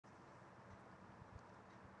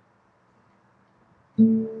I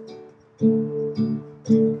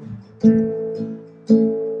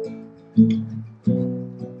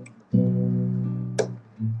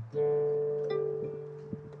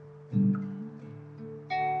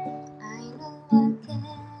know I can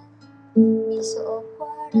be so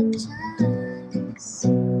awkward at times.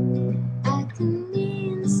 I can be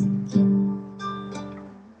insecure.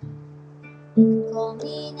 Call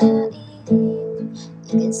me naive. You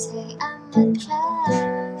can say I'm a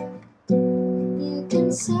child. You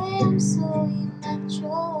can say I'm so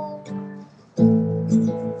immature.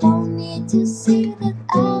 For me to see that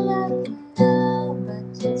I love you now, but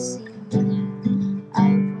you see I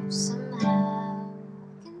prove somehow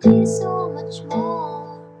can be so much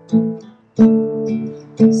more.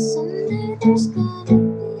 Someday there's gonna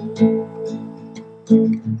be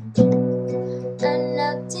an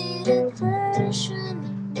updated version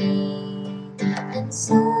of me, and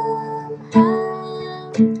somehow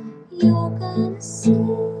you're gonna see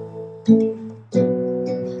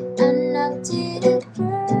an updated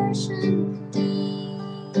version of me.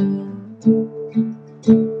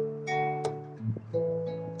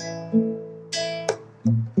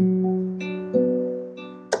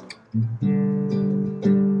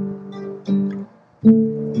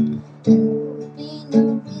 There would be no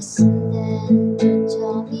reason then to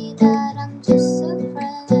tell me that I'm just a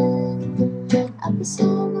friend. I'll be so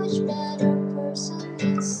much better person,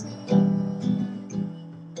 you see.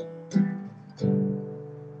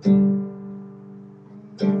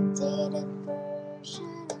 An updated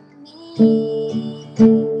version of me.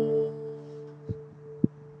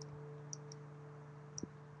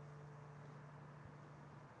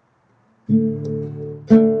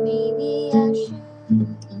 Maybe I should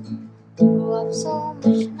grow up so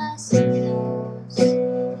much nicer clothes, a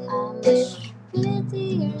much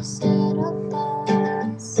prettier set of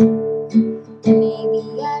eyes. Maybe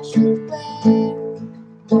I should wear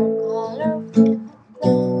more colorful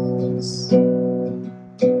clothes. It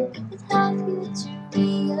would help you to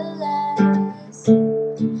realize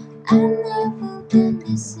I've never been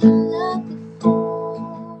this in love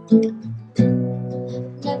before.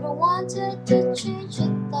 Never wanted to change it though,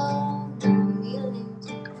 now I'm willing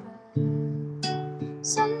to try.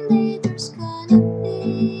 Someday there's gonna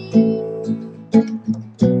be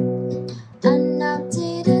an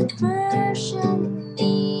outdated version of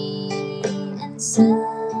me, and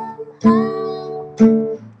somehow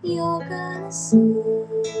you're gonna see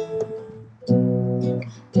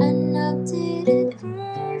an updated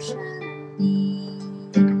version of me.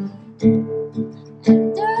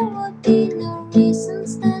 And there would be no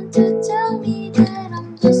reasons then to tell me that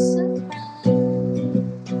I'm just a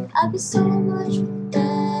friend. I'll be so much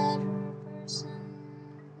better person,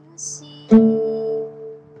 you see.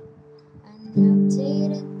 An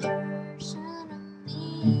updated version of me.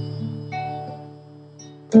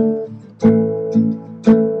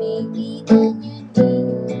 Maybe then you'd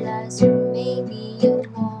realize, or maybe you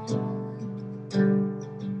won't.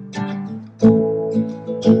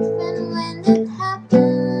 Even when that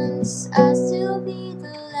happens, I'll still be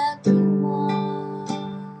the lucky one.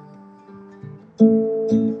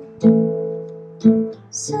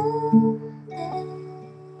 Someday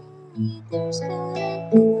there's gonna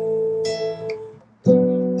be